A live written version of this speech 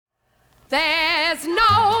There's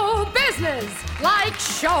no business like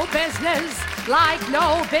show business, like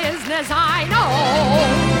no business I know.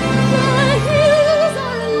 The hills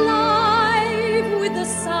are alive with the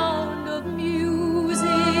sound of music.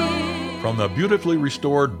 From the beautifully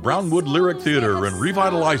restored Brownwood Lyric Theater and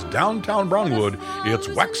revitalized downtown Brownwood, it's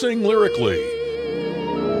Waxing Lyrically.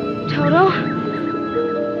 Toto,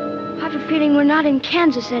 I have a feeling we're not in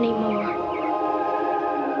Kansas anymore.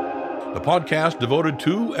 The podcast devoted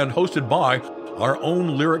to and hosted by our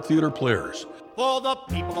own lyric theater players. For the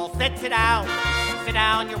people all said, sit down,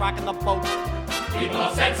 you're rocking the boat. People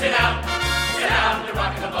all said, sit down, you're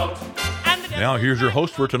rocking the boat. Now here's your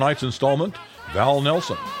host for tonight's installment, Val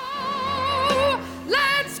Nelson.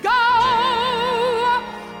 Let's go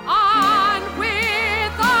on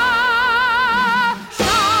with the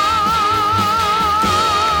show.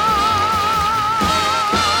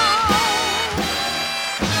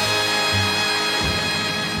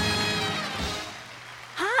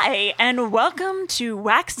 Hi, and welcome to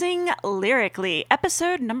Waxing Lyrically,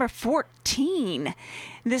 episode number 14.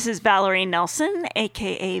 This is Valerie Nelson,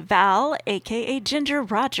 a.k.a. Val, a.k.a. Ginger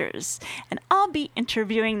Rogers, and I'll be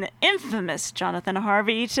interviewing the infamous Jonathan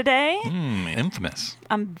Harvey today. Infamous.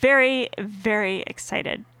 I'm very, very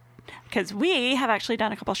excited because we have actually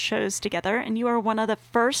done a couple shows together, and you are one of the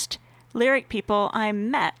first lyric people I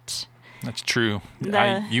met. That's true.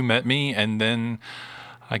 You met me, and then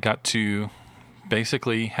I got to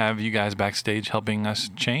basically have you guys backstage helping us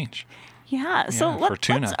change. Yeah, so for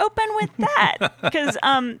Tuna. let's open with that, because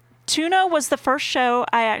Tuna was the first show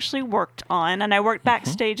I actually worked on, and I worked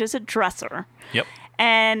backstage as a dresser. Yep.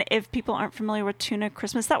 And if people aren't familiar with Tuna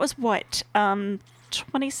Christmas, that was what,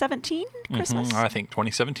 2017 Christmas? I think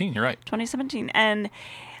 2017, you're right. 2017. And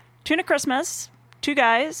Tuna Christmas, two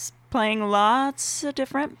guys playing lots of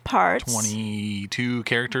different parts. 22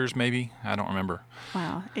 characters, maybe? I don't remember.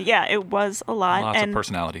 Wow. Yeah, it was a lot. Lots of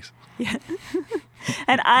personalities. Yeah.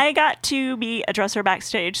 And I got to be a dresser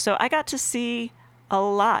backstage, so I got to see a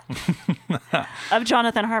lot of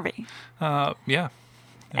Jonathan Harvey. Yeah.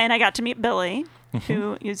 And I got to meet Billy,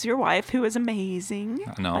 who is your wife, who is amazing.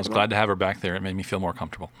 No, I was glad to have her back there. It made me feel more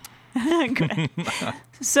comfortable. Good.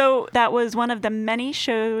 So that was one of the many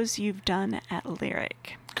shows you've done at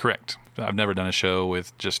Lyric. Correct. I've never done a show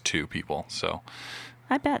with just two people, so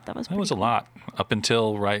I bet that was that was cool. a lot. Up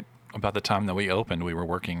until right about the time that we opened, we were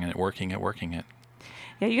working it.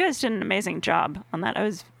 Yeah, you guys did an amazing job on that. I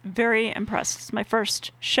was very impressed. It's my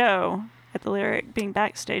first show at the Lyric being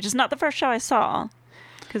backstage. It's not the first show I saw,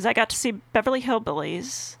 because I got to see Beverly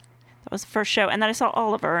Hillbillies. That was the first show. And then I saw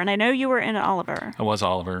Oliver, and I know you were in Oliver. I was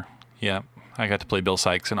Oliver, yeah. I got to play Bill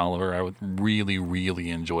Sykes in Oliver. I really, really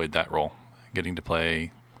enjoyed that role, getting to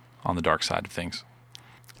play on the dark side of things.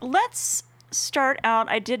 Let's start out.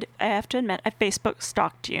 I have to admit, I Facebook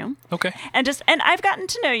stalked you. Okay. And I've gotten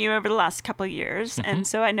to know you over the last couple of years, and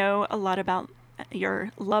so I know a lot about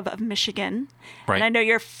your love of Michigan. Right. And I know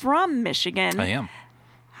you're from Michigan. I am.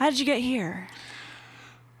 How did you get here?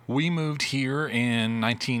 We moved here in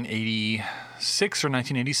 1986 or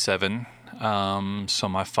 1987, so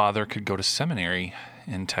my father could go to seminary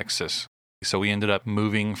in Texas. So we ended up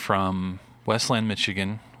moving from Westland,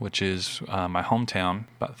 Michigan, which is my hometown,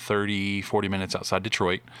 about 40 minutes outside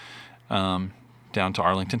Detroit, down to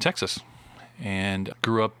Arlington, Texas. And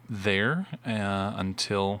grew up there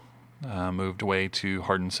until moved away to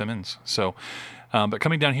Hardin-Simmons. So, but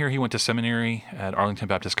coming down here, he went to seminary at Arlington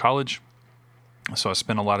Baptist College. So I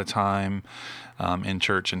spent a lot of time in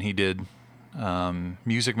church, and he did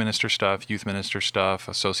music minister stuff, youth minister stuff,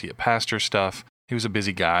 associate pastor stuff. He was a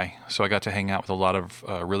busy guy, so I got to hang out with a lot of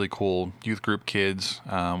really cool youth group kids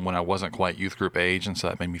when I wasn't quite youth group age, and so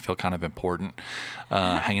that made me feel kind of important,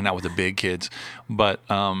 hanging out with the big kids. But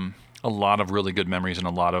a lot of really good memories and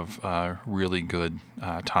a lot of really good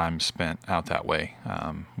time spent out that way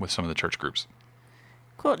with some of the church groups.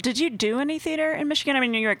 Cool. Did you do any theater in Michigan? I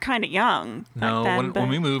mean, you were kind of young No, back then, when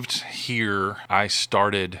we moved here, I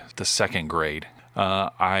started the second grade.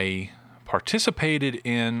 I participated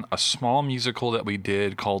in a small musical that we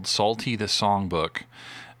did called Salty the Songbook,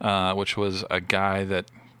 which was a guy that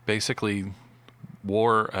basically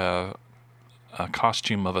wore a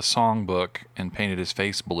costume of a songbook and painted his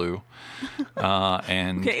face blue,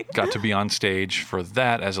 and got to be on stage for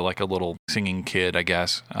that as a little singing kid, I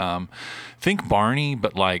guess. Think Barney,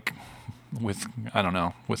 but with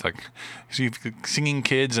singing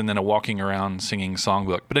kids and then a walking around singing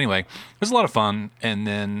songbook. But anyway, it was a lot of fun. And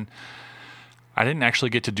then I didn't actually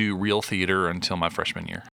get to do real theater until my freshman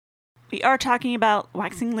year. We are talking about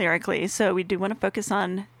waxing lyrically, so we do want to focus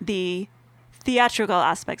on the theatrical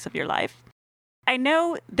aspects of your life. I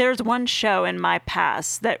know there's one show in my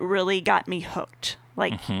past that really got me hooked.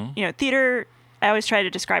 Like, theater, I always try to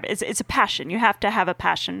describe it. It's a passion. You have to have a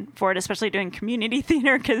passion for it, especially doing community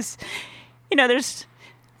theater, because, there's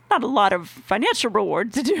not a lot of financial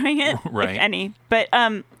rewards to doing it, right. if any. But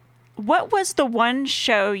what was the one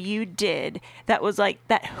show you did that was like,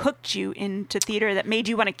 that hooked you into theater, that made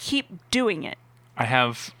you want to keep doing it? I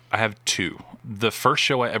have two. The first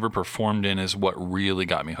show I ever performed in is what really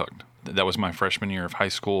got me hooked. That was my freshman year of high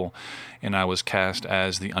school, and I was cast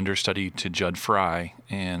as the understudy to Judd Fry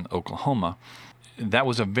in Oklahoma. That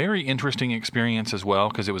was a very interesting experience as well,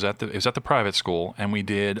 because it was at the private school, and we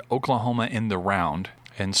did Oklahoma in the round.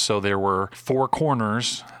 And so there were 4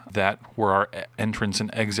 corners that were our entrance and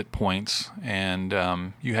exit points, and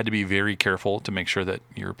you had to be very careful to make sure that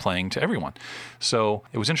you're playing to everyone. So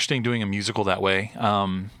it was interesting doing a musical that way.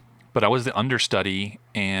 But I was the understudy,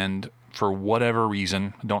 and for whatever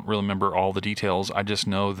reason, I don't really remember all the details. I just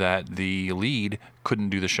know that the lead couldn't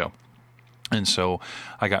do the show. And so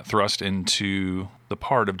I got thrust into the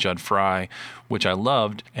part of Judd Fry, which I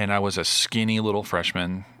loved, and I was a skinny little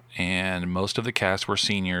freshman, and most of the cast were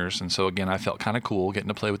seniors. And so again, I felt kind of cool getting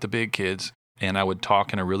to play with the big kids. And I would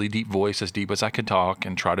talk in a really deep voice, as deep as I could talk,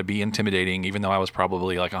 and try to be intimidating, even though I was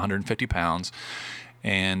probably like 150 pounds.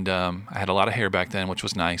 And I had a lot of hair back then, which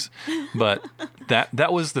was nice. But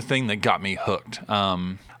that was the thing that got me hooked.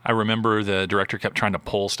 I remember the director kept trying to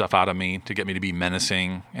pull stuff out of me to get me to be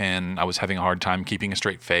menacing, and I was having a hard time keeping a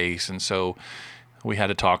straight face. And so we had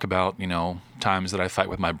to talk about, times that I fight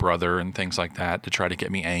with my brother and things like that to try to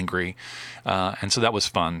get me angry. And so that was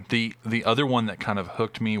fun. The other one that kind of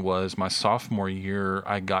hooked me was my sophomore year.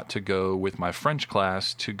 I got to go with my French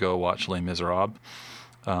class to go watch Les Miserables,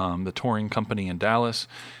 the touring company in Dallas,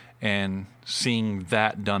 and seeing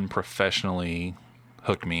that done professionally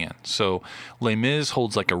hooked me in. So Les Mis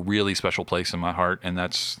holds like a really special place in my heart, and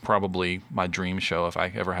that's probably my dream show if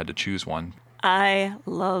I ever had to choose one. I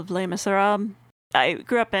love Les Miserables. I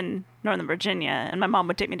grew up in Northern Virginia, and my mom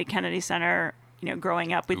would take me to Kennedy Center.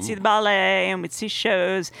 Growing up, we'd see the ballet and we'd see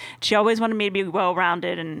shows. She always wanted me to be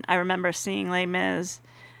well-rounded, and I remember seeing Les Mis.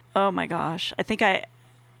 Oh my gosh. I think I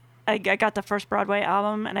got the first Broadway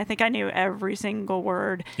album, and I think I knew every single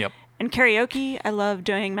word. Yep. And karaoke, I love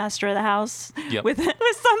doing Master of the House with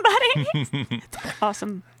somebody. It's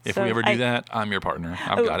awesome. If we ever do that, I'm your partner.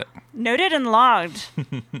 I've got it. Noted and logged.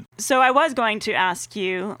 So I was going to ask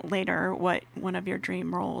you later what one of your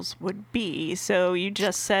dream roles would be. So you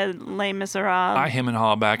just said Les Miserables. I hem and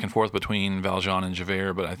haw back and forth between Valjean and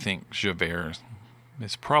Javert, but I think Javert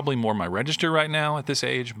is probably more my register right now at this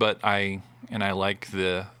age, but I like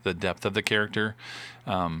the depth of the character.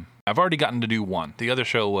 I've already gotten to do one. The other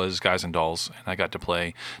show was Guys and Dolls, and I got to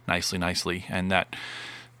play Nicely, and that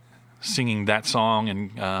singing that song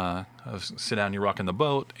and Sit Down, You're Rocking the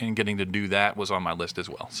Boat, and getting to do that was on my list as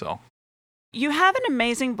well. So you have an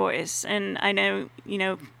amazing voice, and I know,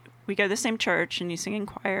 we go to the same church, and you sing in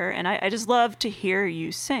choir, and I just love to hear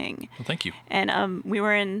you sing. Well, thank you. And we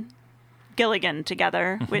were in Gilligan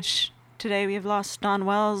together, which today we have lost Don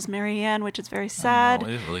Wells, Mary Ann, which is very sad. Oh,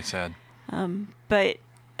 it is really sad. But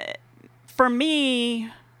for me,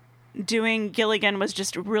 doing Gilligan was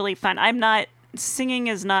just really fun. Singing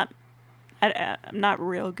is not, I'm not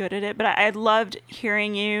real good at it, but I loved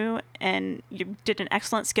hearing you, and you did an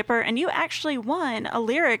excellent Skipper, and you actually won a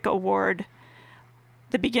Lyric Award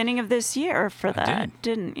the beginning of this year for that,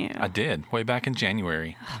 didn't you? I did, way back in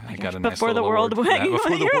January. I got a nice before the little world award. went,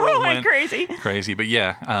 Before the world went crazy. Crazy, but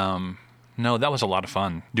yeah. No, that was a lot of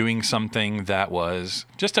fun. Doing something that was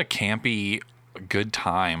just a campy, good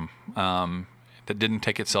time that didn't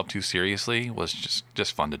take itself too seriously was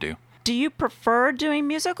just fun to do. Do you prefer doing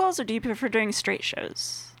musicals, or do you prefer doing straight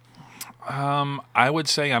shows? I would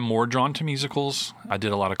say I'm more drawn to musicals. I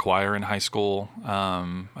did a lot of choir in high school.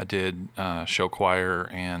 I did show choir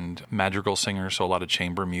and madrigal singer, so a lot of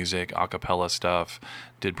chamber music, a cappella stuff.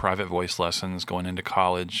 Did private voice lessons going into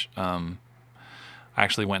college. I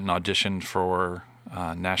actually went and auditioned for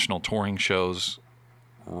national touring shows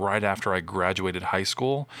right after I graduated high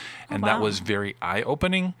school, and that was very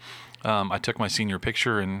eye-opening. I took my senior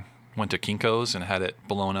picture and went to Kinko's and had it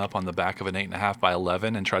blown up on the back of an 8.5 by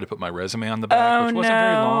 11 and tried to put my resume on the back, which wasn't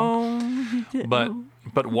very long.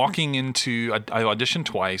 But walking into, I auditioned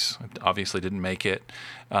twice, obviously didn't make it,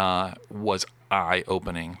 was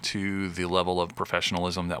eye-opening to the level of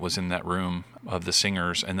professionalism that was in that room of the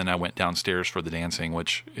singers. And then I went downstairs for the dancing,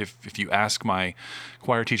 which if you ask my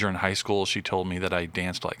choir teacher in high school, she told me that I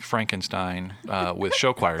danced like Frankenstein with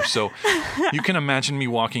show choirs. So you can imagine me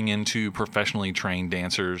walking into professionally trained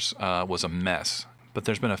dancers was a mess. But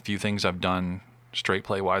there's been a few things I've done straight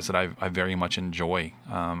play wise that I very much enjoy.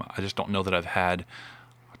 I just don't know that I've had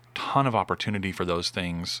a ton of opportunity for those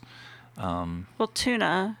things. Well,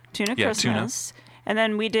 Tuna Yeah, Christmas. And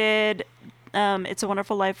then we did It's a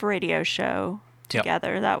Wonderful Life radio show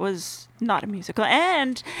together. Yep. That was not a musical.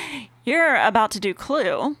 And you're about to do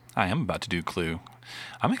Clue. I am about to do Clue.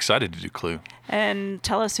 I'm excited to do Clue. And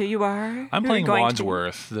tell us who you are. I'm Who playing you're going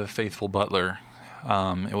Wadsworth, the faithful butler,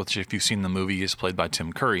 which, if you've seen the movie, is played by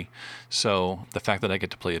Tim Curry. So the fact that I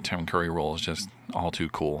get to play a Tim Curry role is just all too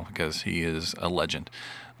cool because he is a legend.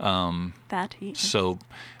 That he is. So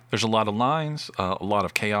there's a lot of lines, a lot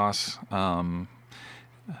of chaos.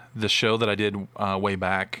 The show that I did way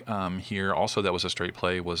back here, also that was a straight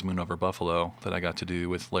play, was Moon Over Buffalo that I got to do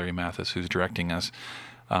with Larry Mathis, who's directing us.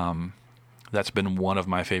 That's been one of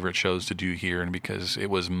my favorite shows to do here, and because it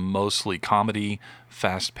was mostly comedy,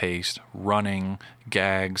 fast-paced, running,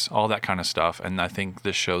 gags, all that kind of stuff, and I think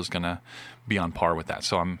this show's going to be on par with that.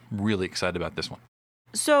 So I'm really excited about this one.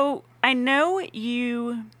 So I know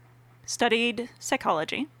you studied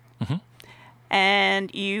psychology,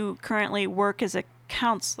 and you currently work as a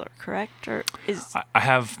counselor, correct? Or is I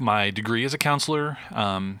have my degree as a counselor.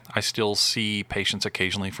 I still see patients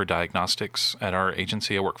occasionally for diagnostics at our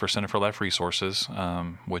agency. I work for Center for Life Resources,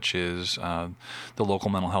 which is the local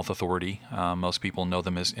mental health authority. Most people know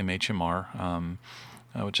them as MHMR,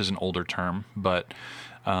 which is an older term, but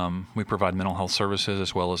we provide mental health services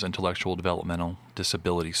as well as intellectual developmental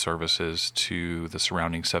disability services to the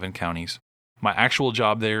surrounding 7 counties. My actual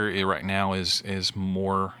job there right now is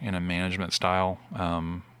more in a management style.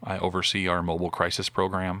 I oversee our mobile crisis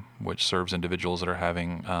program, which serves individuals that are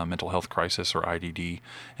having mental health crisis or IDD,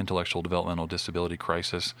 intellectual developmental disability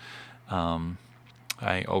crisis.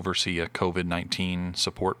 I oversee a COVID-19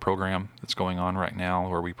 support program that's going on right now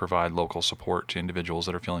where we provide local support to individuals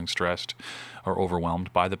that are feeling stressed or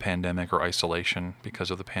overwhelmed by the pandemic or isolation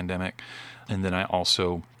because of the pandemic. And then I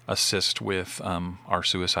also assist with our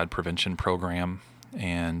suicide prevention program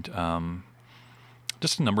and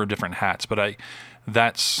just a number of different hats. But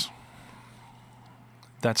that's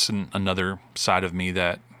another side of me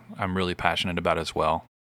that I'm really passionate about as well.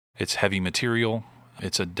 It's heavy material.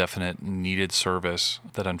 It's a definite needed service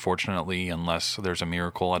that, unfortunately, unless there's a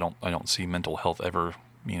miracle, I don't see mental health ever,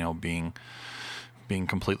 being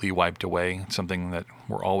completely wiped away. It's something that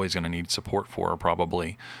we're always going to need support for,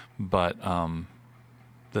 probably. But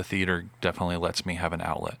the theater definitely lets me have an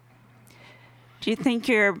outlet. Do you think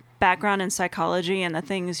your background in psychology and the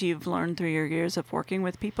things you've learned through your years of working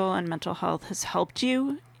with people and mental health has helped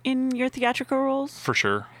you in your theatrical roles? For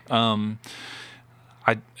sure.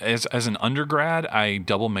 As an undergrad, I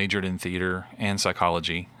double majored in theater and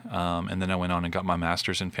psychology, and then I went on and got my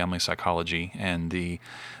master's in family psychology. And the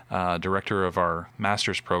director of our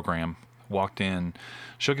master's program walked in,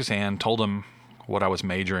 shook his hand, told him what I was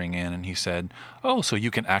majoring in, and he said, "Oh, so you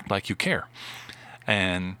can act like you care."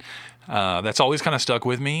 And that's always kind of stuck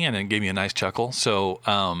with me, and it gave me a nice chuckle. So,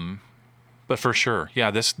 but for sure, yeah,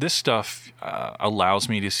 this stuff allows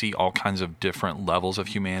me to see all kinds of different levels of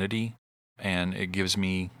humanity. And it gives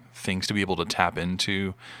me things to be able to tap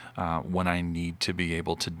into when I need to be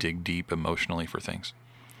able to dig deep emotionally for things.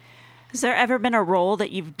 Has there ever been a role that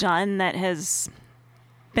you've done that has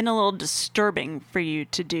been a little disturbing for you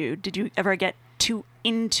to do? Did you ever get too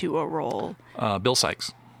into a role? Bill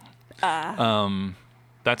Sikes.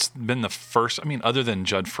 That's been the first, other than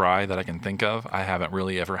Judd Fry that I can think of, I haven't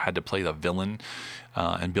really ever had to play the villain.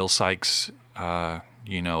 And Bill Sikes,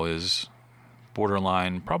 is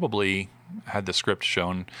borderline, probably had the script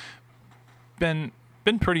shown, been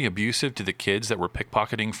pretty abusive to the kids that were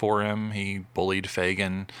pickpocketing for him. He bullied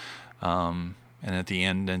Fagin, and at the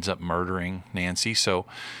end ends up murdering Nancy. So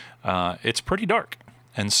it's pretty dark.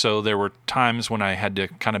 And so there were times when I had to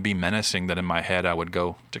kind of be menacing, that in my head I would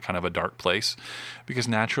go to kind of a dark place, because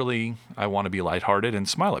naturally I want to be lighthearted and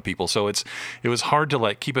smile at people. So it was hard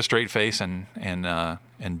to keep a straight face and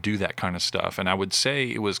do that kind of stuff. And I would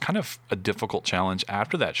say it was kind of a difficult challenge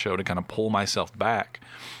after that show to kind of pull myself back.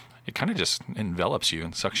 It kind of just envelops you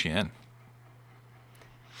and sucks you in.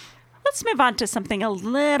 Let's move on to something a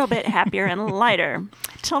little bit happier and lighter.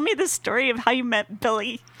 Tell me the story of how you met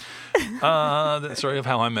Billy. The story of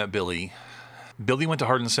how I met Billy. Billy went to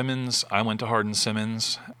Hardin-Simmons. I went to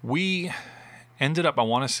Hardin-Simmons. We ended up, I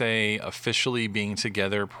want to say, officially being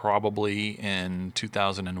together probably in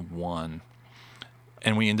 2001.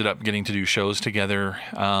 And we ended up getting to do shows together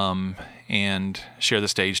and share the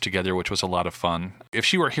stage together, which was a lot of fun. If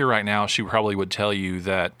she were here right now, she probably would tell you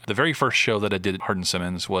that the very first show that I did at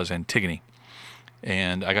Hardin-Simmons was Antigone.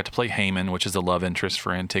 And I got to play Haman, which is the love interest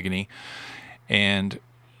for Antigone. And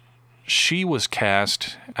she was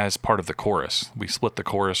cast as part of the chorus. We split the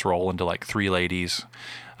chorus role into like three ladies,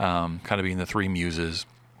 kind of being the three muses.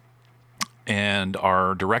 And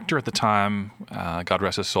our director at the time, God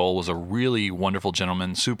rest his soul, was a really wonderful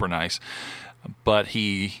gentleman, super nice. But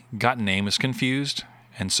he got names confused.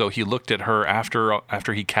 And so he looked at her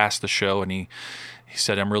after he cast the show, and he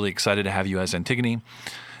said, "I'm really excited to have you as Antigone."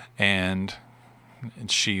 And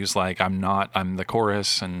she was like, "I'm not, I'm the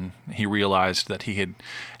chorus." And he realized that he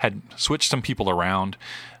had switched some people around.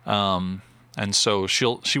 And so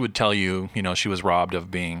she would tell you, she was robbed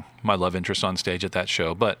of being my love interest on stage at that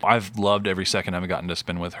show. But I've loved every second I've gotten to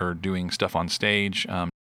spend with her doing stuff on stage.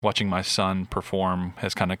 Watching my son perform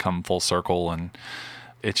has kind of come full circle, and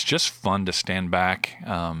it's just fun to stand back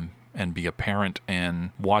and be a parent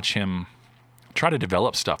and watch him try to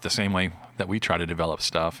develop stuff the same way that we try to develop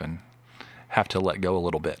stuff and have to let go a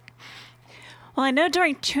little bit. Well, I know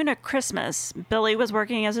during Tuna Christmas, Billy was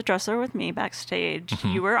working as a dresser with me backstage. Mm-hmm.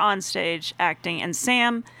 You were on stage acting, and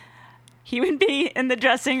Sam, he would be in the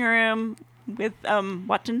dressing room with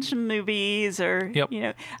watching some movies or,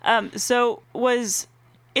 Yep. So was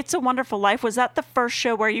It's a Wonderful Life, was that the first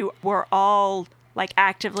show where you were all like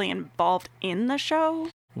actively involved in the show?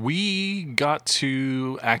 We got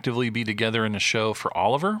to actively be together in the show for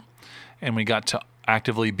Oliver, and we got to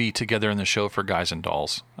actively be together in the show for Guys and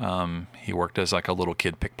Dolls. He worked as like a little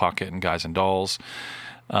kid pickpocket in Guys and Dolls.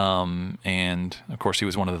 And of course he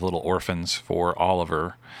was one of the little orphans for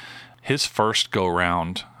Oliver. His first go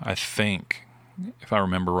round, I think, if I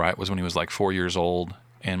remember right, was when he was like 4 years old,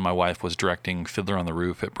 and my wife was directing Fiddler on the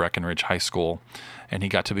Roof at Breckenridge High School, and he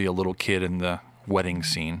got to be a little kid in the wedding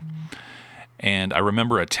scene. And I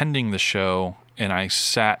remember attending the show, and I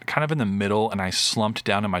sat kind of in the middle, and I slumped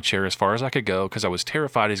down in my chair as far as I could go because I was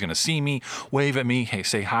terrified he's going to see me, wave at me, hey,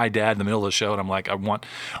 say hi, Dad, in the middle of the show. And I'm like, I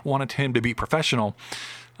wanted him to be professional.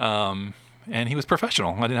 And he was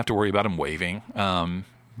professional. I didn't have to worry about him waving.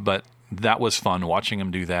 But that was fun watching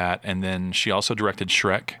him do that. And then she also directed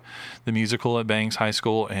Shrek, the musical at Bangs High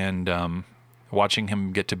School, and watching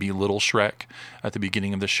him get to be little Shrek at the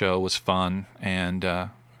beginning of the show was fun. And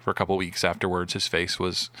for a couple of weeks afterwards, his face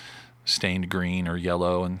was stained green or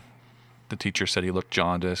yellow, and the teacher said he looked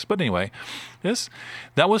jaundiced. But anyway,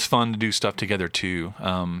 that was fun to do stuff together too.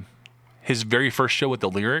 His very first show with the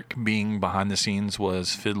Lyric, being behind the scenes,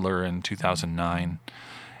 was Fiddler in 2009,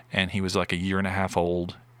 and he was like a year and a half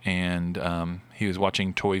old, and he was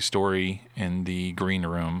watching Toy Story in the green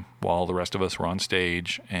room while the rest of us were on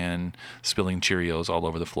stage and spilling Cheerios all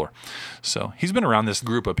over the floor. So he's been around this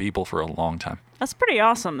group of people for a long time. That's pretty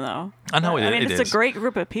awesome, though. I know it it's is. a great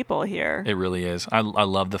group of people here. It really is. I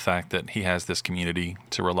love the fact that he has this community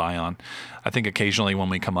to rely on. I think occasionally when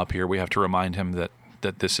we come up here, we have to remind him that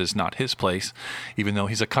this is not his place. Even though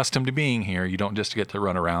he's accustomed to being here, you don't just get to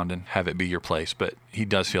run around and have it be your place. But he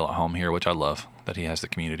does feel at home here, which I love, that he has the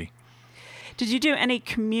community. Did you do any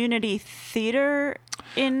community theater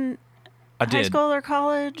in high school or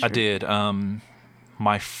college? I did.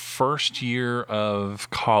 My first year of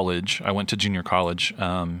college, I went to junior college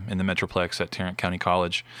in the Metroplex at Tarrant County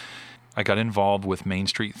College. I got involved with Main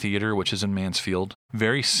Street Theater, which is in Mansfield.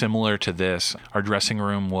 Very similar to this. Our dressing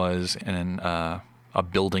room was in a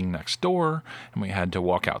building next door, and we had to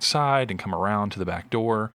walk outside and come around to the back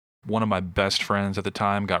door. One of my best friends at the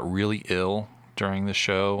time got really ill during the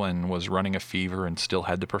show and was running a fever and still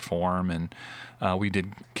had to perform, and we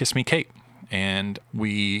did Kiss Me Kate. And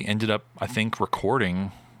we ended up, I think,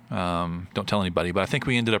 recording, don't tell anybody, but I think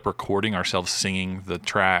we ended up recording ourselves singing the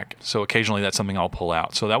track. So occasionally that's something I'll pull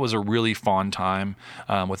out. So that was a really fun time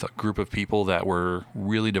with a group of people that were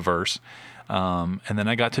really diverse. And then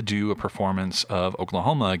I got to do a performance of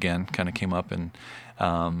Oklahoma again, kind of came up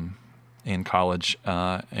in college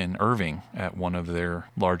in Irving at one of their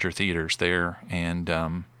larger theaters there.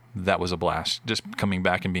 And that was a blast. Just coming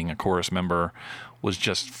back and being a chorus member was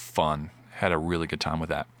just fun. Had a really good time with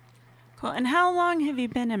that. Cool. And how long have you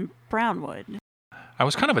been in Brownwood? I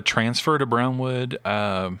was kind of a transfer to Brownwood.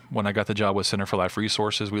 When I got the job with Center for Life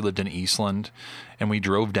Resources, we lived in Eastland, and we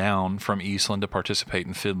drove down from Eastland to participate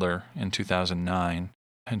in Fiddler in 2009.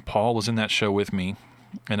 And Paul was in that show with me,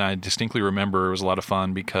 and I distinctly remember it was a lot of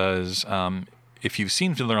fun because if you've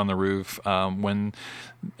seen Fiddler on the Roof, when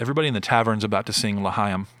everybody in the tavern's about to sing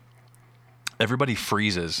L'Chaim, everybody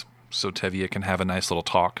freezes so Tevye can have a nice little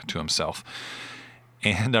talk to himself.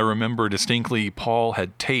 And I remember distinctly Paul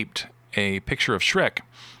had taped a picture of Shrek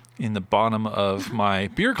in the bottom of my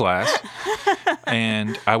beer glass,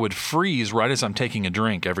 and I would freeze right as I'm taking a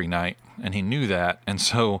drink every night, and he knew that. And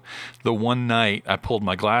so the one night I pulled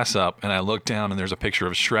my glass up and I looked down and there's a picture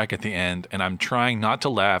of Shrek at the end, and I'm trying not to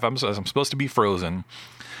laugh. I'm supposed to be frozen,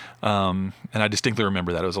 And I distinctly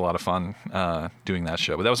remember that. It was a lot of fun doing that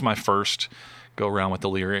show. But that was my first go around with the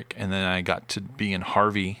Lyric. And then I got to be in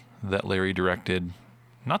Harvey that Larry directed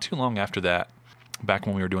not too long after that, back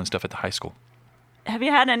when we were doing stuff at the high school. Have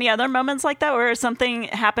you had any other moments like that where something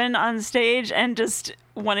happened on stage and just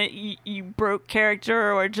when you broke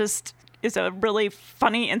character, or just is a really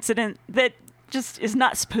funny incident that just is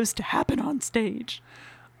not supposed to happen on stage?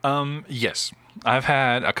 Yes. I've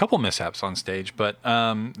had a couple mishaps on stage, but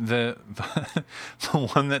the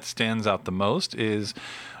one that stands out the most is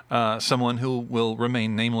someone who will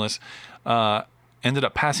remain nameless ended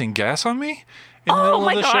up passing gas on me in the middle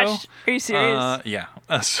of the show. Are you serious? Yeah.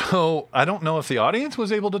 So I don't know if the audience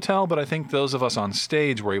was able to tell, but I think those of us on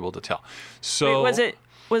stage were able to tell. So Wait,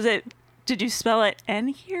 was it? Did you smell it and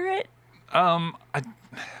hear it?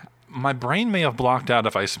 My brain may have blocked out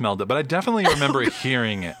if I smelled it, but I definitely remember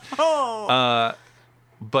hearing it.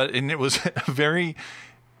 And it was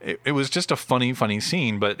it was just a funny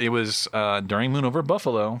scene, but it was during Moon Over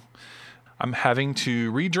Buffalo. I'm having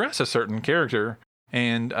to redress a certain character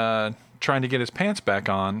and trying to get his pants back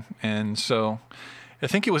on. And so I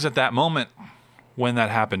think it was at that moment when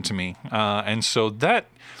that happened to me. And so that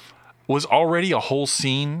was already a whole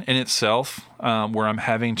scene in itself, where I'm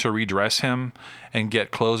having to redress him and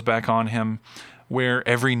get clothes back on him, where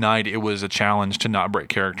every night it was a challenge to not break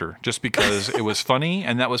character just because it was funny.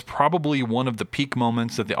 And that was probably one of the peak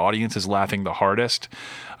moments that the audience is laughing the hardest,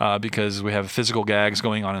 because we have physical gags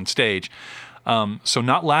going on stage. So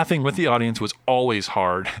not laughing with the audience was always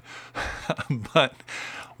hard. But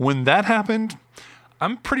when that happened,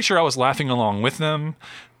 I'm pretty sure I was laughing along with them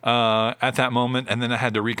at that moment, and then I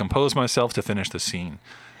had to recompose myself to finish the scene.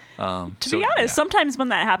 To be honest, sometimes when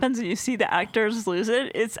that happens and you see the actors lose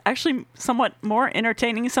it, it's actually somewhat more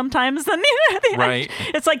entertaining sometimes than the right.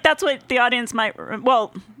 It's like that's what the audience might.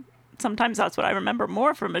 Well, sometimes that's what I remember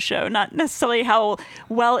more from a show, not necessarily how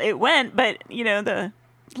well it went, but the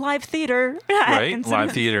live theater. Right,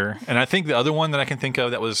 live theater. And I think the other one that I can think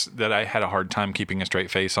of that I had a hard time keeping a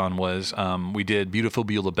straight face on was we did Beautiful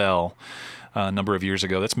Beulah Belle a number of years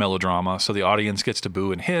ago. That's melodrama, so the audience gets to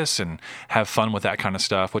boo and hiss and have fun with that kind of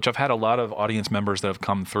stuff, which I've had a lot of audience members that have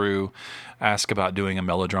come through ask about doing a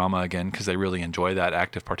melodrama again because they really enjoy that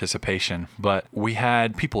active participation. But we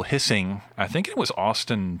had people hissing. I think it was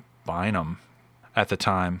Austin Bynum at the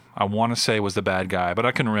time. I want to say was the bad guy, but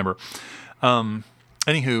I couldn't remember.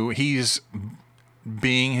 Anywho, he's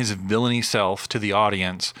being his villainy self to the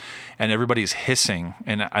audience, and everybody's hissing.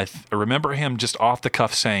 And I remember him just off the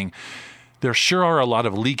cuff saying, "There sure are a lot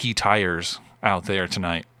of leaky tires out there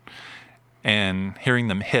tonight," and hearing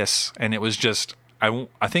them hiss. And it was just, I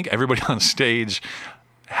think everybody on stage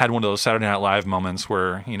had one of those Saturday Night Live moments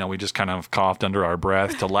where, we just kind of coughed under our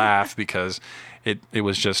breath to laugh because it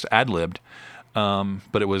was just ad-libbed,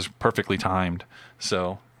 but it was perfectly timed.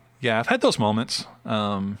 So yeah, I've had those moments.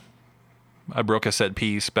 I broke a set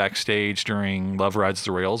piece backstage during Love Rides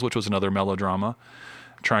the Rails, which was another melodrama,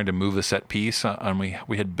 trying to move a set piece. And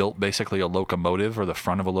we had built basically a locomotive, or the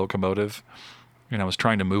front of a locomotive. And I was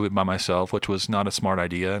trying to move it by myself, which was not a smart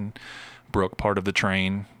idea, and broke part of the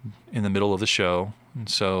train in the middle of the show. And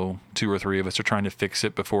so 2 or 3 of us are trying to fix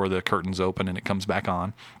it before the curtains open and it comes back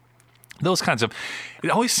on. Those kinds of,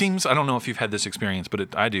 it always seems, I don't know if you've had this experience,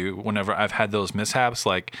 but I do, whenever I've had those mishaps,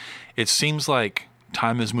 like it seems like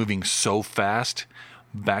time is moving so fast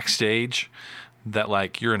backstage that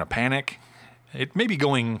like you're in a panic. It may be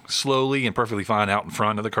going slowly and perfectly fine out in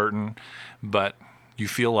front of the curtain, but you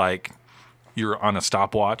feel like you're on a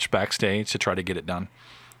stopwatch backstage to try to get it done.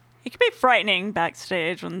 It can be frightening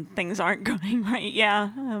backstage when things aren't going right.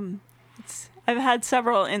 Yeah. I've had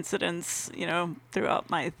several incidents,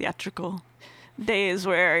 throughout my theatrical days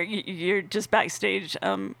where you're just backstage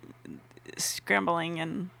scrambling,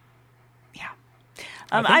 and yeah.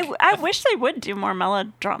 I wish they would do more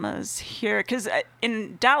melodramas here, because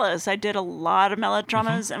in Dallas I did a lot of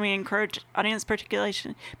melodramas, and we encourage audience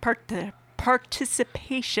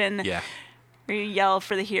participation. Yeah. Where you yell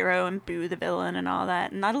for the hero and boo the villain and all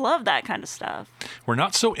that, and I love that kind of stuff. We're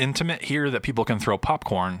not so intimate here that people can throw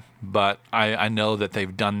popcorn, but I know that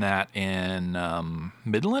they've done that in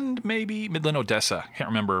Midland, Odessa. Can't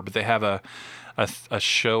remember, but they have a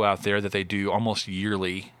show out there that they do almost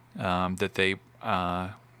yearly, that they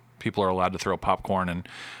people are allowed to throw popcorn, and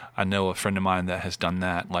I know a friend of mine that has done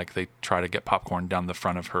that. Like they try to get popcorn down the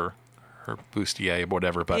front of her bustier or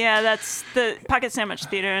whatever. But yeah, that's the Pocket Sandwich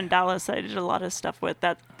Theater in Dallas. I did a lot of stuff with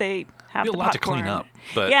that. They have a lot to clean up,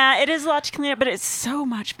 but yeah, it is a lot to clean up, but it's so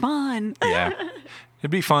much fun. Yeah,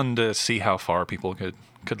 it'd be fun to see how far people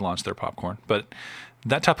could launch their popcorn. But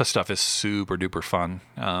that type of stuff is super duper fun.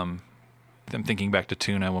 I'm thinking back to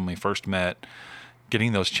Tuna when we first met,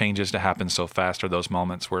 getting those changes to happen so fast, or those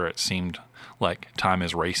moments where it seemed like time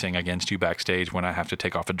is racing against you backstage when I have to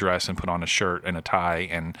take off a dress and put on a shirt and a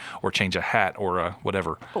tie or change a hat or a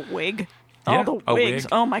whatever. A wig. Yeah, All the a wigs. wig.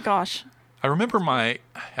 Oh my gosh. I remember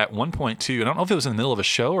at one point too, I don't know if it was in the middle of a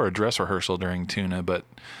show or a dress rehearsal during Tuna, but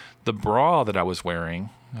the bra that I was wearing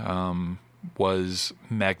was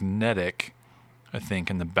magnetic, I think,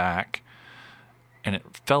 in the back, and it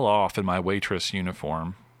fell off in my waitress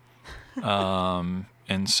uniform.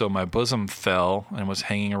 And so my bosom fell and was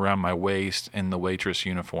hanging around my waist in the waitress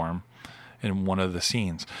uniform in one of the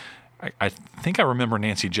scenes. I think I remember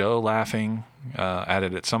Nancy Joe laughing at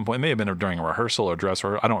it at some point. It may have been during a rehearsal or dress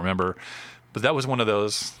rehearsal. I don't remember. But that was one of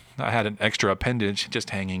those. I had an extra appendage just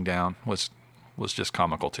hanging down. Was just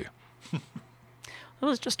comical too. It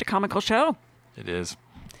was just a comical show. It is.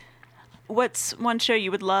 What's one show you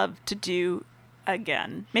would love to do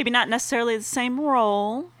again? Maybe not necessarily the same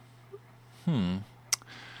role. One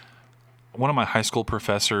of my high school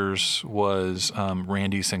professors was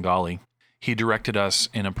Randy Singali. He directed us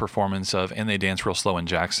in a performance of And They Dance Real Slow in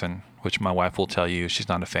Jackson, which my wife will tell you she's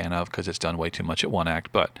not a fan of because it's done way too much at one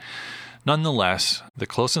act. But nonetheless, the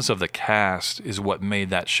closeness of the cast is what made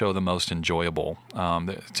that show the most enjoyable.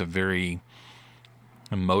 It's a very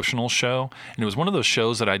emotional show. And it was one of those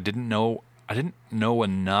shows that I didn't know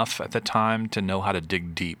enough at the time to know how to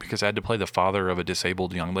dig deep, because I had to play the father of a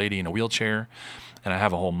disabled young lady in a wheelchair. And I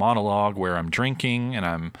have a whole monologue where I'm drinking and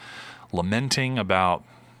I'm lamenting about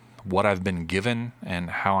what I've been given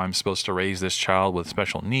and how I'm supposed to raise this child with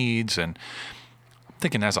special needs. And I'm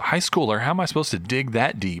thinking, as a high schooler, how am I supposed to dig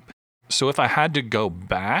that deep? So if I had to go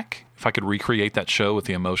back, if I could recreate that show with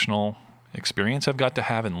the emotional experience I've got to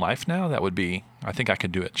have in life now, that would be, I think I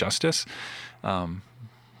could do it justice.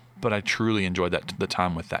 But I truly enjoyed the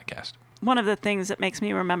time with that cast. One of the things that makes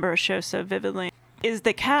me remember a show so vividly is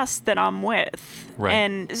the cast that I'm with. Right.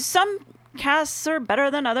 And some casts are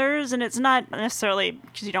better than others, and it's not necessarily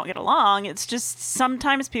because you don't get along. It's just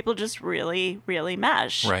sometimes people just really, really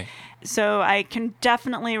mesh. Right. So I can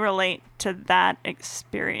definitely relate to that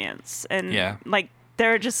experience. And Yeah. like,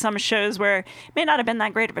 there are just some shows where it may not have been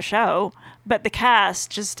that great of a show, but the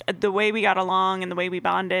cast, just the way we got along and the way we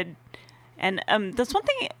bonded. And that's one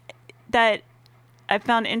thing that I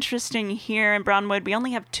found interesting here in Brownwood. We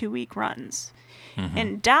only have 2-week runs. Mm-hmm.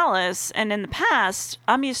 In Dallas and in the past,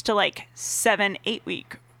 I'm used to like 7-8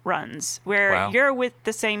 week runs where Wow. you're with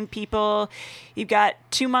the same people. You've got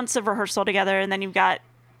 2 months of rehearsal together, and then you've got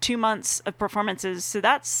 2 months of performances. So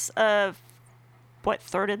that's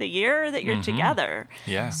third of the year that you're together.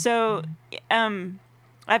 Yeah. So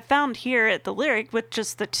I've found here at the Lyric, with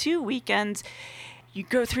just the 2 weekends, you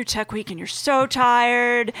go through Tech Week and you're so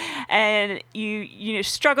tired, and you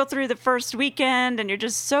struggle through the first weekend and you're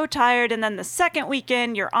just so tired, and then the second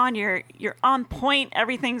weekend you're on point,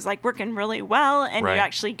 everything's like working really well, and Right. you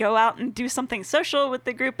actually go out and do something social with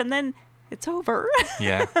the group, and then it's over.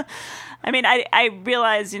 Yeah. I mean, I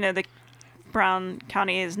realize, the Brown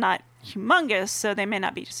County is not humongous, so they may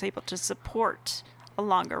not be just able to support a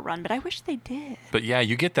longer run, but I wish they did. But yeah,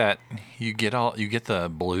 you get the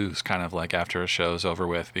blues kind of like after a show's over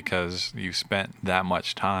with, because you've spent that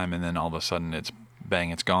much time and then all of a sudden it's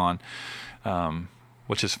gone.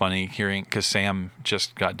 Which is funny hearing, because Sam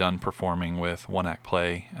just got done performing with one act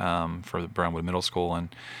play for the Brownwood Middle School,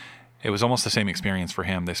 and it was almost the same experience for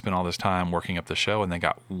him. They spent all this time working up the show and they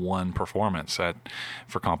got one performance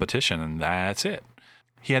for competition, and that's it.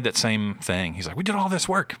 He had that same thing. He's like, we did all this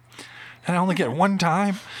work and I only get one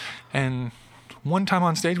time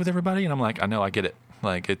on stage with everybody. And I'm like, I know, I get it.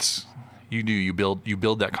 Like, you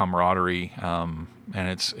build that camaraderie. And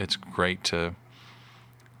it's great to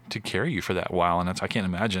carry you for that while. And I can't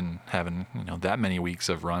imagine having, that many weeks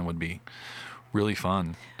of run would be really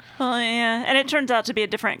fun. Well, yeah, and it turns out to be a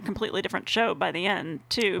completely different show by the end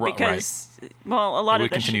too, because well, a lot it of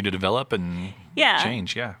would continue to develop and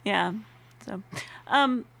change. Yeah. Yeah. So,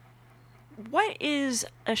 what is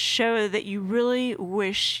a show that you really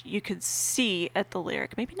wish you could see at the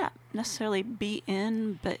Lyric? Maybe not necessarily be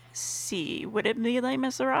in, but see. Would it be Les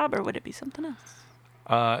Miserables, or would it be something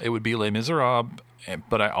else? It would be Les Miserables,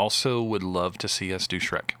 but I also would love to see us do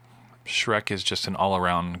Shrek. Shrek is just an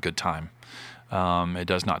all-around good time. It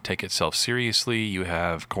does not take itself seriously. You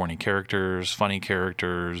have corny characters, funny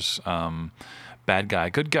characters, bad guy,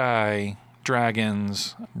 good guy,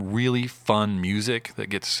 dragons, really fun music that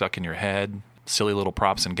gets stuck in your head, silly little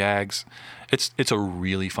props and gags. It's a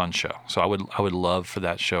really fun show. So I would love for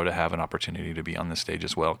that show to have an opportunity to be on the stage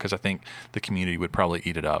as well, because I think the community would probably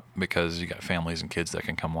eat it up, because you got families and kids that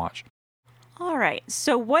can come watch. All right.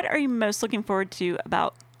 So what are you most looking forward to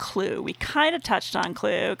about Clue? We kind of touched on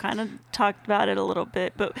Clue, kind of talked about it a little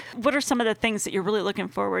bit, but what are some of the things that you're really looking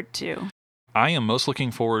forward to? I am most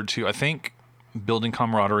looking forward to, I think, building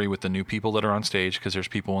camaraderie with the new people that are on stage, because there's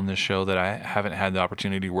people in this show that I haven't had the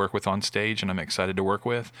opportunity to work with on stage, and I'm excited to work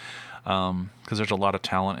with, because there's a lot of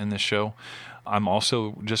talent in this show. I'm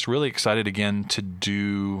also just really excited again to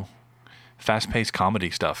do fast-paced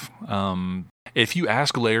comedy stuff. If you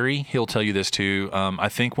ask Larry, he'll tell you this too. I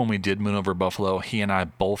think when we did Moon Over Buffalo, he and I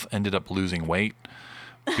both ended up losing weight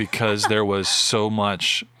because there was so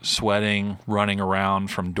much sweating, running around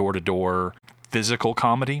from door to door, physical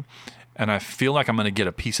comedy. And I feel like I'm going to get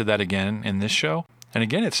a piece of that again in this show. And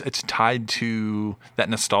again, it's tied to that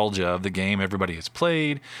nostalgia of the game everybody has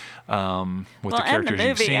played, with the characters and the movie,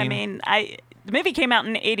 you've seen. I mean, the movie came out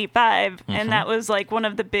in '85, and that was like one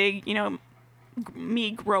of the big,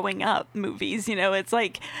 me growing up movies. It's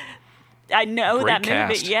like I know Great that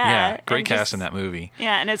cast. movie. Yeah, great cast in that movie.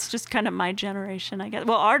 Yeah, and it's just kind of my generation, I guess.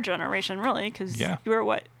 Well, our generation, really, because you were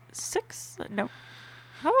what, 6? No.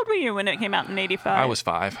 How old were you when it came out in '85? I was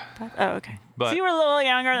 5. Oh, okay. But so you were a little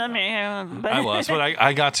younger than me. But I was, but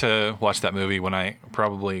I got to watch that movie when I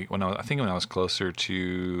was closer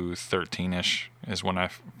to 13ish is when I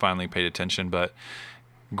finally paid attention. But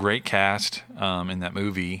great cast in that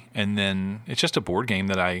movie, and then it's just a board game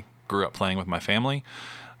that I grew up playing with my family.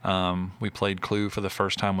 We played Clue for the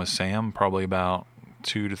first time with Sam probably about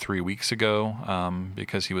 2 to 3 weeks ago,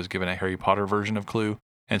 because he was given a Harry Potter version of Clue.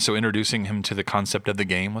 And so introducing him to the concept of the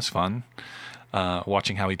game was fun.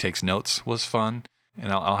 Watching how he takes notes was fun. And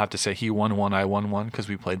I'll have to say he won one, I won one, because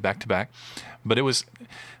we played back to back. But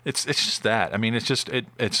it's just that. I mean,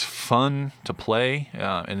 it's fun to play,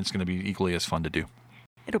 and it's going to be equally as fun to do.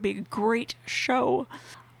 It'll be a great show.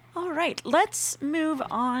 All right, let's move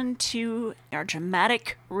on to our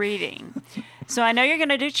dramatic reading. So I know you're going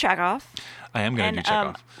to do Chekhov. I am going to do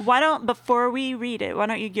Chekhov. Before we read it, why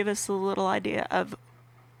don't you give us a little idea of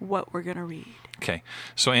what we're going to read? Okay,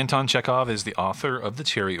 so Anton Chekhov is the author of The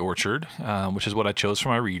Cherry Orchard, which is what I chose for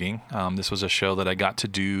my reading. This was a show that I got to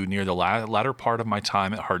do near the latter part of my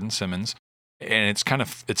time at Hardin-Simmons. And it's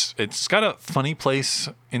got a funny place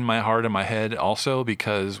in my heart and my head also,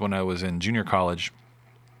 because when I was in junior college,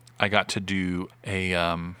 I got to do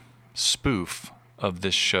a spoof of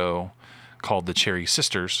this show called The Cherry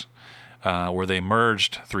Sisters, where they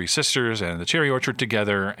merged 3 sisters and The Cherry Orchard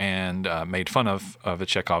together and made fun of the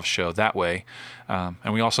Chekhov show that way.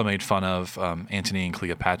 And we also made fun of Antony and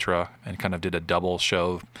Cleopatra and kind of did a double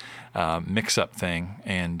show mix-up thing.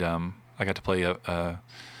 And I got to play a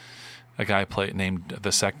guy named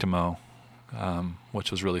Vasectomo,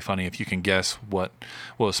 which was really funny. If you can guess what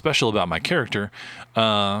was special about my character.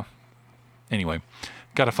 Anyway,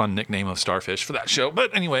 got a fun nickname of Starfish for that show.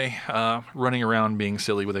 But anyway, running around being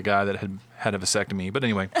silly with a guy that had a vasectomy. But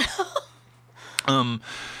anyway,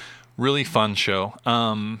 really fun show.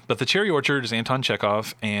 But The Cherry Orchard is Anton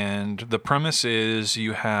Chekhov, and the premise is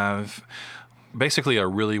you have basically a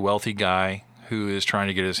really wealthy guy who is trying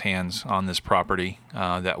to get his hands on this property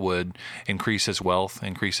that would increase his wealth,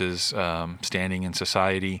 increase his standing in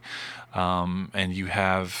society. And you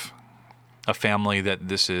have a family that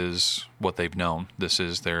this is what they've known. This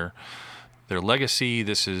is their legacy.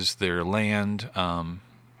 This is their land.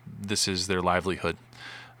 This is their livelihood.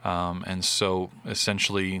 And so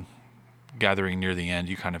essentially gathering near the end,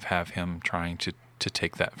 you kind of have him trying to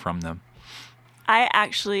take that from them. I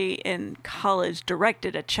actually, in college,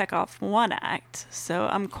 directed a Chekhov one-act, so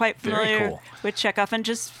I'm quite familiar with Chekhov. And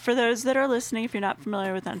just for those that are listening, if you're not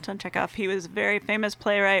familiar with Anton Chekhov, he was a very famous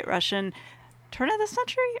playwright, Russian, turn of the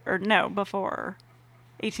century? Or no, before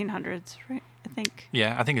 1800s, right? I think.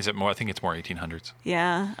 Yeah, I think it's more 1800s.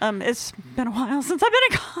 Yeah, it's been a while since I've been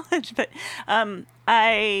in college, but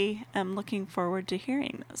I am looking forward to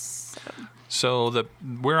hearing this. So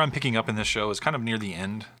where I'm picking up in this show is kind of near the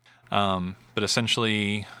end. But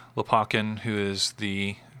essentially, Lopakhin, who is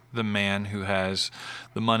the man who has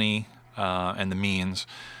the money and the means,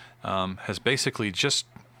 has basically just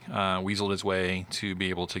weaseled his way to be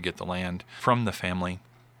able to get the land from the family.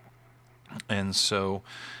 And so,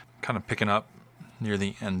 kind of picking up near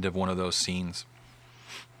the end of one of those scenes.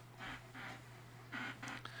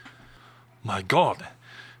 My God,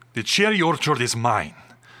 the cherry orchard is mine.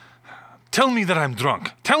 Tell me that I'm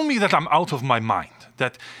drunk. Tell me that I'm out of my mind.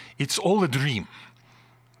 That it's all a dream.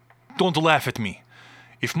 Don't laugh at me.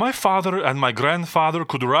 If my father and my grandfather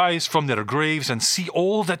could rise from their graves and see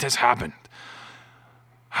all that has happened,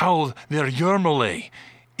 how their Yermolay,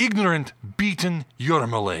 ignorant, beaten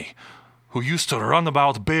Yermolay, who used to run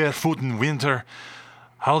about barefoot in winter,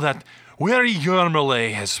 how that Weary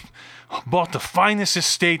Yermole has bought the finest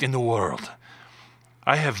estate in the world.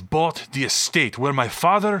 I have bought the estate where my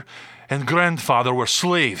father and grandfather were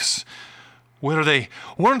slaves, where they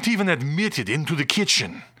weren't even admitted into the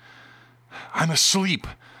kitchen. I'm asleep.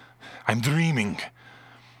 I'm dreaming.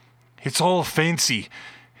 It's all fancy.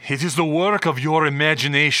 It is the work of your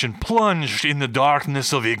imagination plunged in the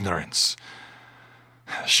darkness of ignorance.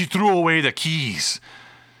 She threw away the keys.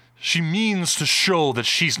 She means to show that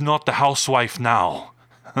she's not the housewife now.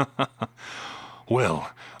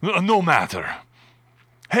 Well, no matter.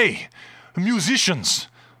 Hey, musicians,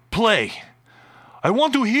 play. I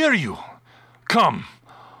want to hear you. Come,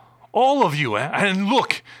 all of you, and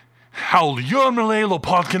look how Yermole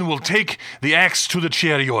Lopatkin will take the axe to the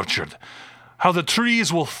cherry orchard, how the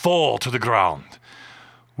trees will fall to the ground.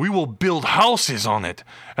 We will build houses on it,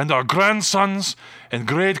 and our grandsons and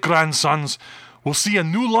great-grandsons will see a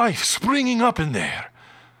new life springing up in there.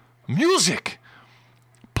 Music!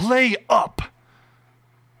 Play up!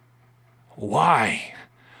 Why?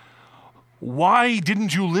 Why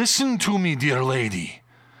didn't you listen to me, dear lady?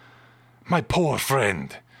 My poor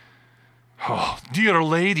friend. Oh, dear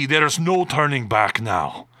lady, there's no turning back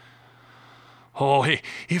now. Oh,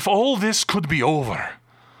 if all this could be over.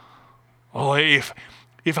 Oh, if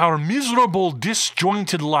our miserable,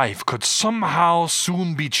 disjointed life could somehow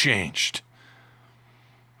soon be changed.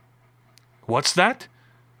 What's that?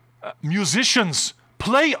 Musicians,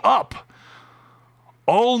 play up.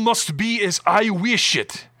 All must be as I wish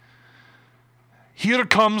it. Here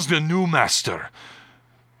comes the new master,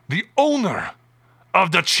 the owner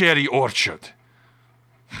of the cherry orchard.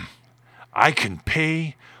 I can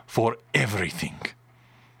pay for everything.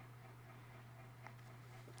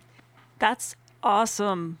 That's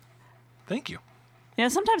awesome. Thank you. You know,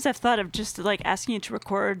 sometimes I've thought of just like asking you to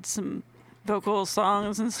record some vocal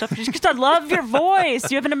songs and stuff just because I love your voice.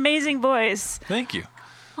 You have an amazing voice. Thank you.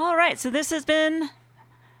 All right, so this has been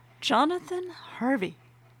Jonathan Harvey.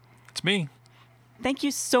 It's me. Thank you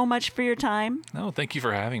so much for your time. No, thank you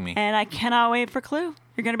for having me. And I cannot wait for Clue.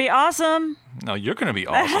 You're going to be awesome. No, you're going to be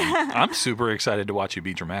awesome. I'm super excited to watch you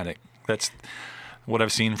be dramatic. That's what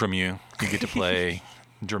I've seen from you. You get to play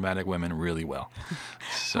dramatic women really well.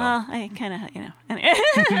 So. Well, I kind of, Anyway.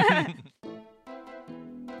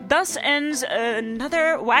 Thus ends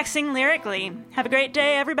another Waxing Lyrically. Have a great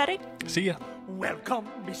day, everybody. See ya. Welcome,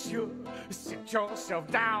 monsieur. Sit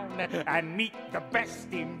yourself down and meet the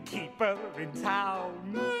best innkeeper in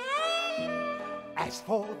town. As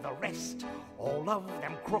for the rest, all of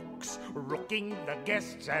them crooks, rooking the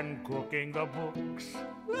guests and crooking the books.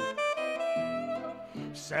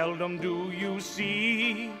 Seldom do you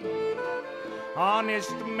see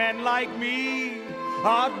honest men like me,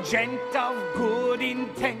 a gent of good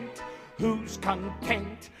intent, who's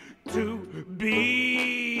content to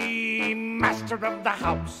be master of the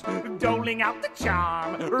house, doling out the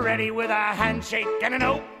charm, ready with a handshake and an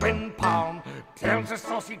open palm. Tells a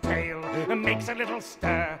saucy tale, makes a little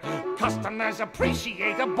stir. Customers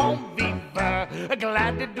appreciate a bon vivant.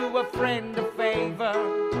 Glad to do a friend a favor.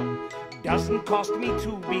 Doesn't cost me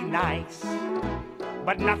to be nice,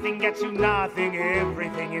 but nothing gets you nothing.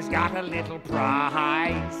 Everything has got a little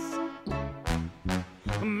price.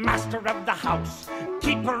 Master of the house,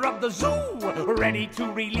 keeper of the zoo, ready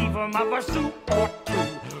to relieve him of a soup or two.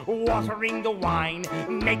 Watering the wine,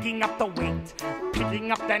 making up the weight,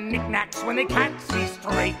 picking up their knickknacks when they can't see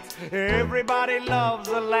straight. Everybody loves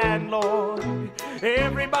the landlord,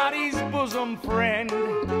 everybody's bosom friend.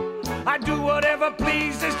 I do whatever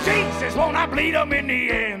pleases Jesus, won't I bleed him in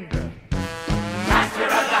the end? Master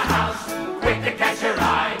of the house, quick to catch your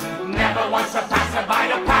eye, never wants a passerby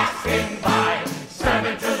to passing by.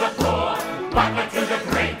 Servant to the poor, butler to the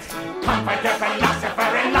great, comforter, philosopher,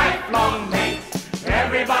 and lifelong mate.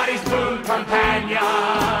 Everybody's boon companion,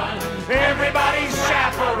 everybody's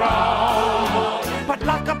chaperone. But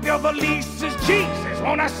lock up your valises, Jesus,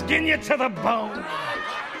 won't I skin you to the bone?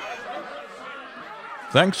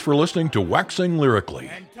 Thanks for listening to Waxing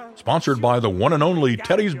Lyrically, sponsored by the one and only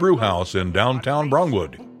Teddy's Brewhouse in downtown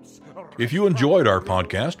Brownwood. If you enjoyed our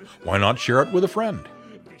podcast, why not share it with a friend?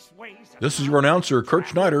 This is your announcer, Kurt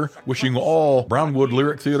Schneider, wishing all Brownwood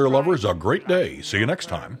Lyric Theater lovers a great day. See you next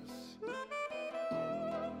time.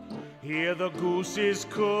 Here the goose is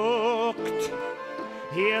cooked,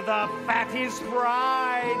 here the fat is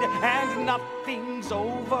fried, and nothing's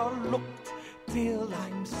overlooked till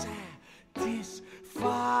I'm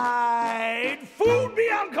satisfied. Food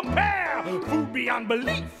beyond compare, food beyond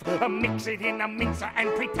belief. Mix it in a mixer and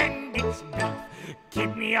pretend it's beef.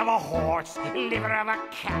 Kidney of a horse, liver of a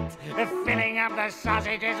cat, filling up the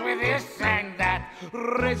sausages with this and that.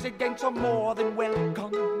 Residents are more than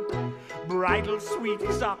welcome. Bridal suite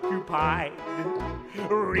is occupied.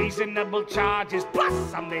 Reasonable charges plus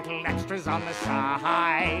some little extras on the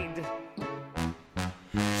side.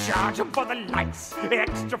 Charge 'em for the lights,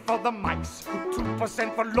 extra for the mice,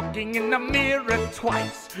 2% for looking in the mirror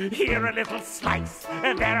twice. Here a little slice,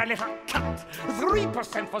 there a little cut,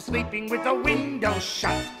 3% for sleeping with the window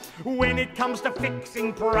shut. When it comes to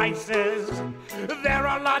fixing prices, there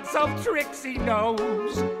are lots of tricks he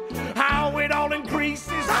knows. How it all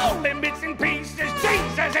increases, all in bits and pieces.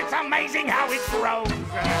 Jesus, it's amazing how it grows.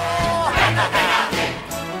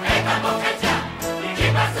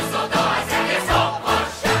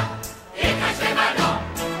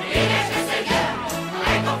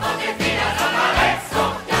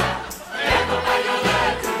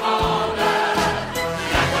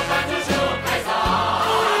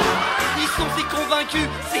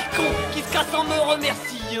 C'est con qui se casse en me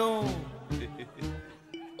remerciant.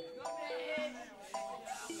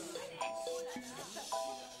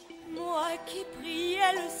 Moi qui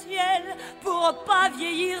priais le ciel pour pas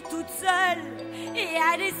vieillir toute seule, et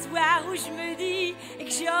à des soirs où je me dis que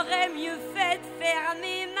j'aurais mieux fait de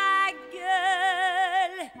fermer ma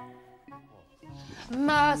gueule.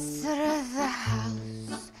 Master of the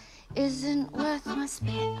house isn't worth my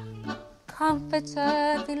spare.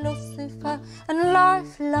 Comforter, philosopher, and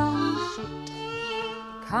lifelong shit.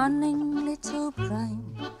 Cunning little brain,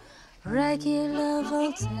 regular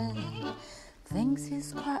Voltaire. Thinks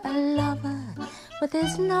he's quite a lover, but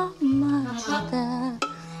there's not much there.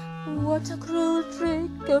 What a cruel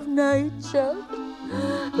trick of nature.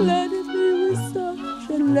 Let it be with such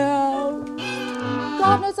a love.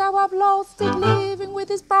 God knows how I've lost it, living with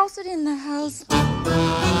this bastard in the house.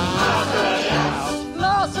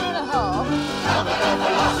 Master and a half.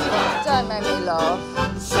 Don't make me laugh.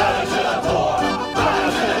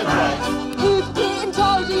 Keep getting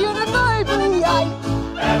told you're a baby, eh?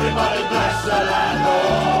 Everybody bless the land.